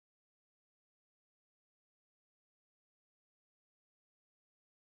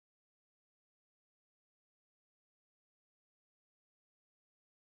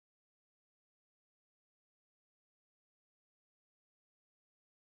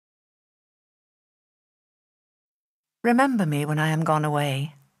Remember me when I am gone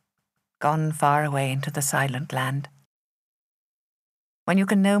away, gone far away into the silent land. When you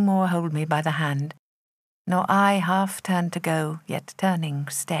can no more hold me by the hand, nor I half turn to go, yet turning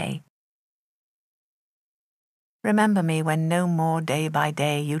stay. Remember me when no more day by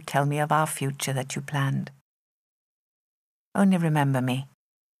day you tell me of our future that you planned. Only remember me.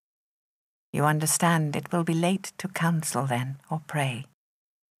 You understand it will be late to counsel then, or pray.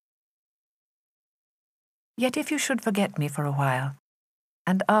 Yet if you should forget me for a while,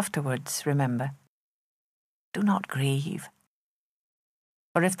 and afterwards remember, do not grieve.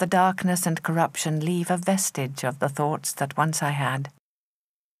 For if the darkness and corruption leave a vestige of the thoughts that once I had,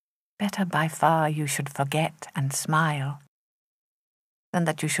 better by far you should forget and smile, than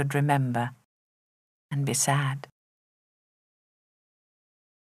that you should remember and be sad.